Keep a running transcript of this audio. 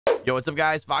Yo, what's up,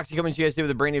 guys? Foxy coming to you guys today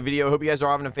with a brand new video. Hope you guys are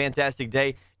having a fantastic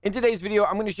day. In today's video,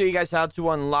 I'm going to show you guys how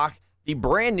to unlock the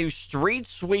brand new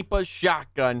Streetsweeper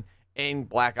shotgun in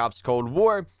Black Ops Cold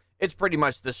War. It's pretty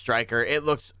much the Striker. It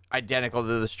looks identical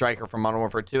to the Striker from Modern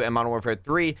Warfare 2 and Modern Warfare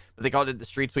 3, but they called it the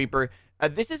Streetsweeper.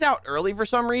 This is out early for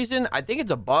some reason. I think it's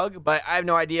a bug, but I have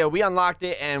no idea. We unlocked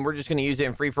it, and we're just going to use it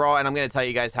in free-for-all, and I'm going to tell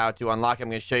you guys how to unlock it. I'm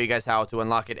going to show you guys how to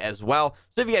unlock it as well.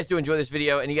 So if you guys do enjoy this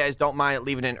video, and you guys don't mind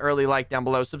leaving an early like down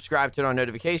below, subscribe, turn on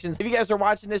notifications. If you guys are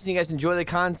watching this and you guys enjoy the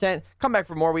content, come back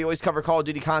for more. We always cover Call of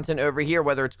Duty content over here,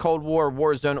 whether it's Cold War,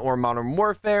 Warzone, or Modern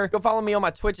Warfare. Go follow me on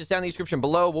my Twitch. It's down in the description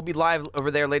below. We'll be live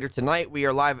over there later tonight. We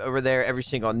are live over there every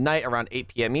single night around 8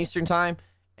 p.m. Eastern time.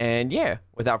 And yeah,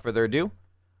 without further ado,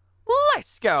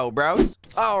 let's go, bros.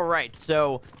 All right,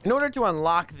 so in order to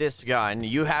unlock this gun,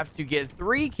 you have to get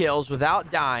 3 kills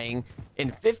without dying in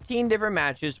 15 different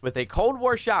matches with a Cold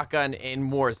War shotgun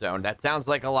in Warzone. That sounds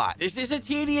like a lot. This is a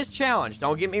tedious challenge,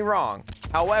 don't get me wrong.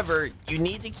 However, you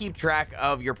need to keep track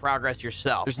of your progress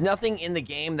yourself. There's nothing in the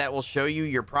game that will show you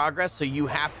your progress, so you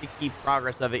have to keep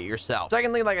progress of it yourself.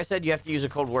 Secondly, like I said, you have to use a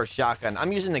Cold War shotgun.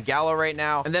 I'm using the Gallo right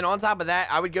now. And then on top of that,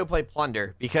 I would go play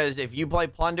Plunder, because if you play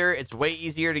Plunder, it's way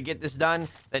easier to get this done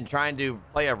than trying to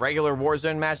play a regular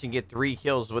Warzone match and get 3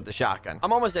 kills with the shotgun.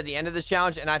 I'm almost at the end of this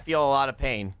challenge, and I feel a lot of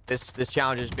pain. This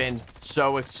challenge has been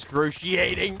so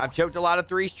excruciating. I've choked a lot of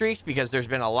 3 streaks because there's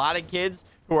been a lot of kids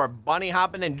who are bunny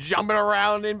hopping and jumping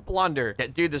around in Plunder.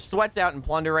 Dude, the sweats out in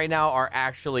Plunder right now are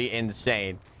actually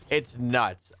insane. It's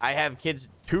nuts. I have kids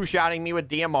 2-shotting me with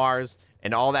DMRs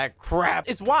and all that crap.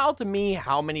 It's wild to me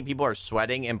how many people are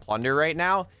sweating in Plunder right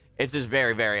now. It's just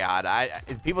very, very odd.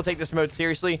 People take this mode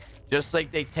seriously, just like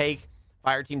they take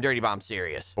Fireteam Dirty Bomb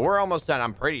serious. But we're almost done,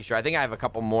 I'm pretty sure. I think I have a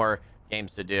couple more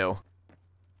games to do.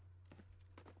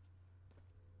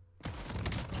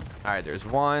 All right, there's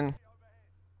one.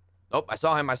 Oh, I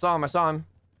saw him.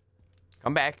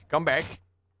 Come back.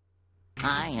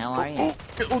 Hi, how are you?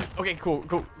 Okay,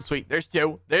 cool. Sweet. There's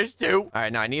 2. All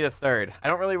right, now I need a 3rd. I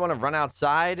don't really want to run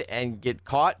outside and get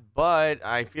caught, but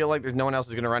I feel like there's no one else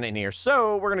is going to run in here.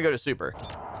 So we're going to go to Super.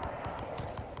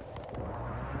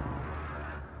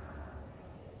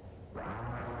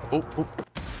 Oh. All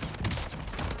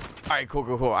right, cool.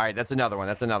 All right, that's another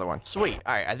one. Sweet.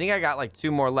 All right, I think I got like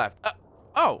 2 more left.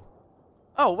 Oh,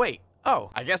 wait.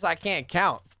 Oh, I guess I can't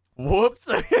count. Whoops.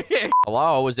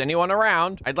 Hello, is anyone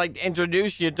around? I'd like to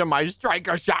introduce you to my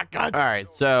Striker shotgun. All right,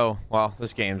 so, well,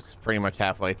 this game's pretty much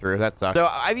halfway through. That sucks. So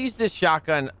I've used this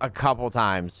shotgun a couple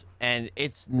times, and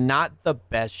it's not the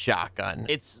best shotgun.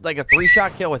 It's like a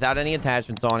 3-shot kill without any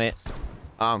attachments on it.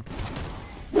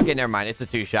 Okay, never mind. It's a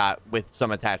 2-shot with some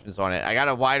attachments on it. I got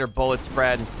a wider bullet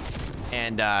spread.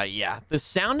 And, yeah, the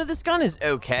sound of this gun is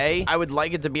okay. I would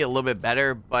like it to be a little bit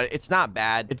better, but it's not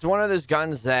bad. It's one of those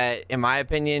guns that, in my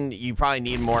opinion, you probably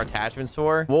need more attachments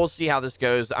for. We'll see how this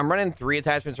goes. I'm running 3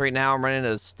 attachments right now. I'm running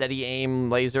a steady aim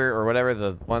laser or whatever,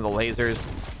 one of the lasers.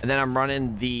 And then I'm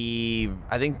running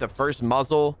I think the first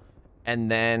muzzle.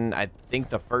 And then I think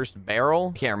the first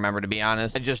barrel. Can't remember, to be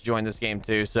honest. I just joined this game,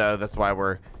 too, so that's why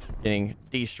we're getting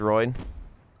destroyed.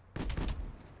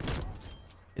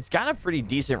 It's got a pretty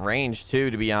decent range, too,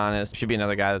 to be honest. Should be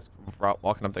another guy that's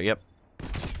walking up there. Yep.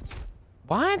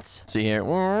 What? Let's see here.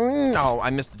 No, I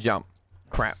missed the jump.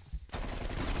 Crap.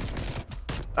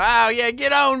 Oh, yeah,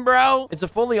 get on, bro. It's a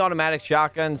fully automatic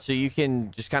shotgun, so you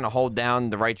can just kind of hold down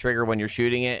the right trigger when you're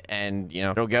shooting it, and, you know,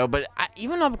 it'll go. But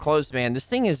even up close, man, this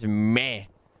thing is meh.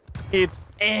 It's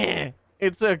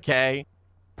It's okay.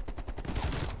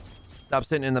 Stop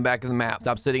sitting in the back of the map.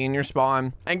 Stop sitting in your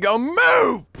spawn and go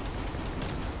move.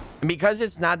 And because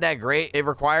it's not that great, it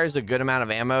requires a good amount of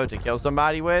ammo to kill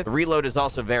somebody with. The reload is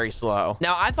also very slow.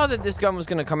 Now, I thought that this gun was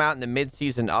going to come out in the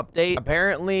mid-season update.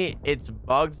 Apparently, it's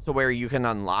bugged to where you can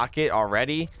unlock it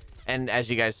already. And as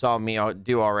you guys saw me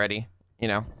do already, you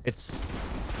know, it's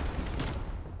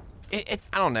I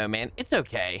don't know, man. It's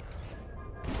okay.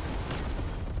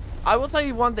 I will tell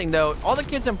you one thing, though. All the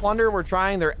kids in Plunder were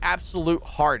trying their absolute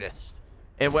hardest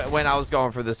when I was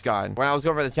going for this gun. When I was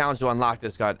going for the challenge to unlock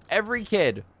this gun, every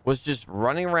kid was just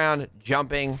running around,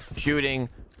 jumping, shooting,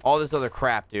 all this other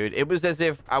crap, dude. It was as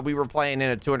if we were playing in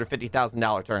a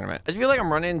 $250,000 tournament. I feel like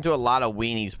I'm running into a lot of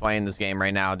weenies playing this game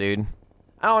right now, dude.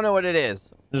 I don't know what it is.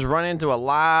 Just run into a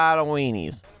lot of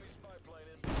weenies.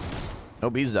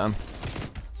 Nope, he's done.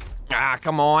 Ah,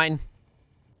 come on.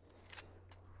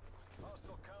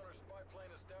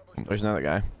 There's another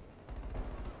guy.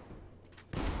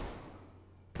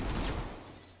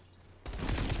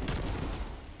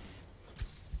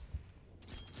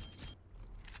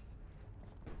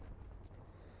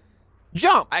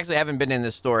 jump. I actually haven't been in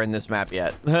this store in this map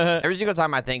yet. Every single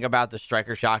time I think about the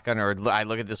striker shotgun or I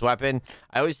look at this weapon,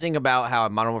 I always think about how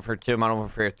in Modern Warfare 2, Modern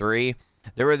Warfare 3,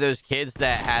 there were those kids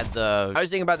that had the... I was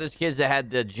thinking about those kids that had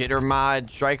the jitter mod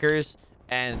strikers,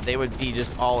 and they would be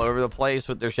just all over the place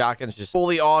with their shotguns, just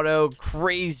fully auto,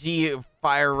 crazy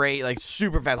fire rate, like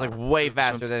super fast, like way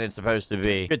faster than it's supposed to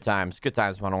be. Good times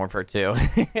Modern Warfare 2.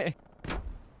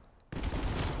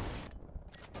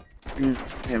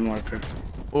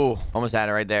 Ooh, almost had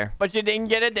it right there. But you didn't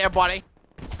get it there, buddy.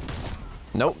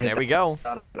 Nope, there we go.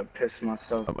 Piss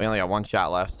myself. We only got one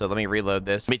shot left, so let me reload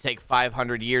this. Let me take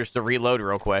 500 years to reload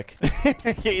real quick.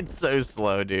 It's so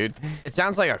slow, dude. It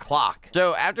sounds like a clock.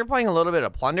 So after playing a little bit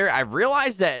of Plunder, I've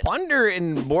realized that Plunder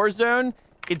in Warzone,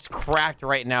 it's cracked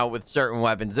right now with certain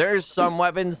weapons. There's some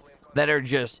weapons that are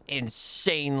just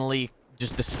insanely,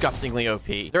 just disgustingly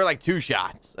OP. They're like 2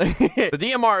 shots. The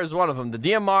DMR is one of them. The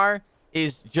DMR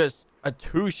is just a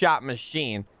 2-shot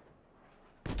machine.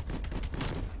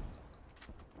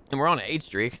 And we're on an 8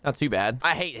 streak. Not too bad.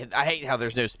 I hate how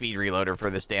there's no speed reloader for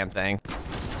this damn thing.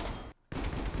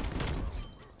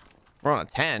 We're on a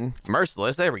 10.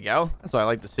 Merciless. There we go. That's what I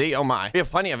like to see. Oh my. We have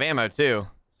plenty of ammo too.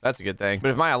 That's a good thing.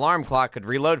 But if my alarm clock could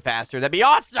reload faster, that'd be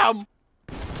awesome.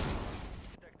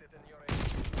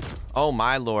 Oh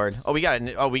my lord. Oh, we got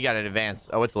an advance.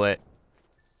 Oh, it's lit.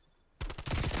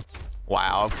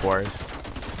 Wow, of course.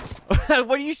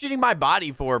 What are you shooting my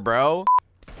body for, bro?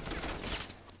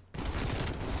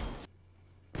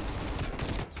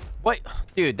 What?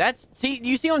 Dude, that's... See,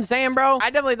 you see what I'm saying, bro? I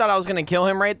definitely thought I was going to kill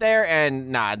him right there. And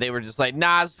nah, they were just like,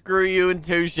 nah, screw you in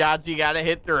 2 shots. You got to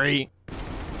hit 3.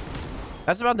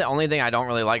 That's about the only thing I don't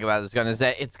really like about this gun is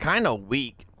that it's kind of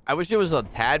weak. I wish it was a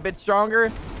tad bit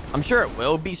stronger. I'm sure it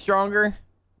will be stronger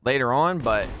later on,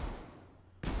 but...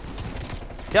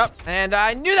 Yep, and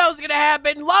I knew that was going to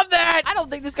happen. Love that. I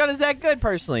don't think this gun is that good,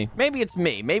 personally. Maybe it's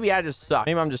me. Maybe I just suck.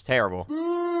 Maybe I'm just terrible.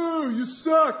 You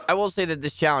suck. I will say that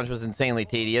this challenge was insanely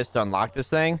tedious to unlock this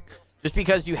thing. Just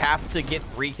because you have to get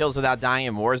 3 kills without dying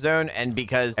in Warzone, and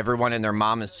because everyone and their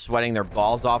mom is sweating their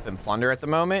balls off in Plunder at the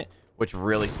moment, which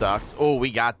really sucks. Oh,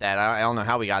 we got that. I don't know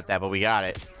how we got that, but we got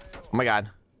it. Oh my god.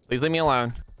 Please leave me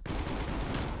alone.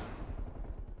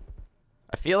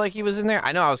 I feel like he was in there.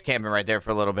 I know I was camping right there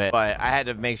for a little bit, but I had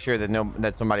to make sure that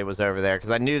that somebody was over there because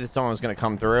I knew that someone was going to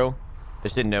come through.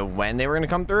 Just didn't know when they were going to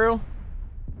come through.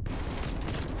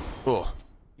 Oh,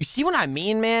 you see what I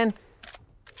mean, man?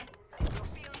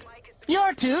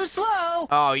 You're too slow.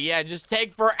 Oh yeah, just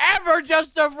take forever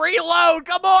just to reload.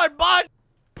 Come on, bud.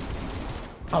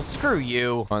 Oh, screw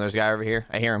you. Oh, there's a guy over here.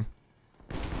 I hear him.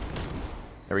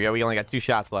 There we go. We only got 2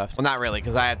 shots left. Well, not really,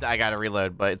 because I got to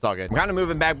reload, but it's all good. I'm kind of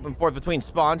moving back and forth between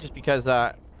spawns just because,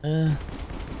 this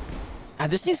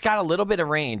thing's got a little bit of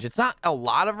range. It's not a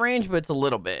lot of range, but it's a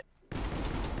little bit.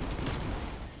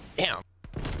 Damn.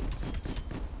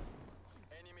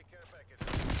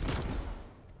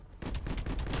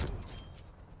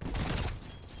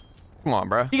 Come on,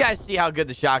 bro. You guys see how good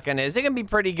the shotgun is. It can be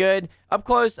pretty good. Up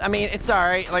close, I mean, it's all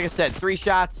right. Like I said, 3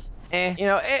 shots. You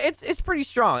know, it's pretty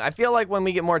strong. I feel like when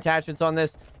we get more attachments on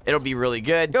this, it'll be really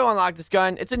good. Go unlock this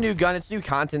gun. It's a new gun. It's new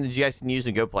content that you guys can use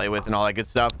and go play with and all that good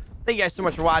stuff. Thank you guys so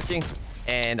much for watching,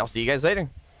 and I'll see you guys later.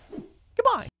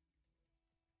 Goodbye.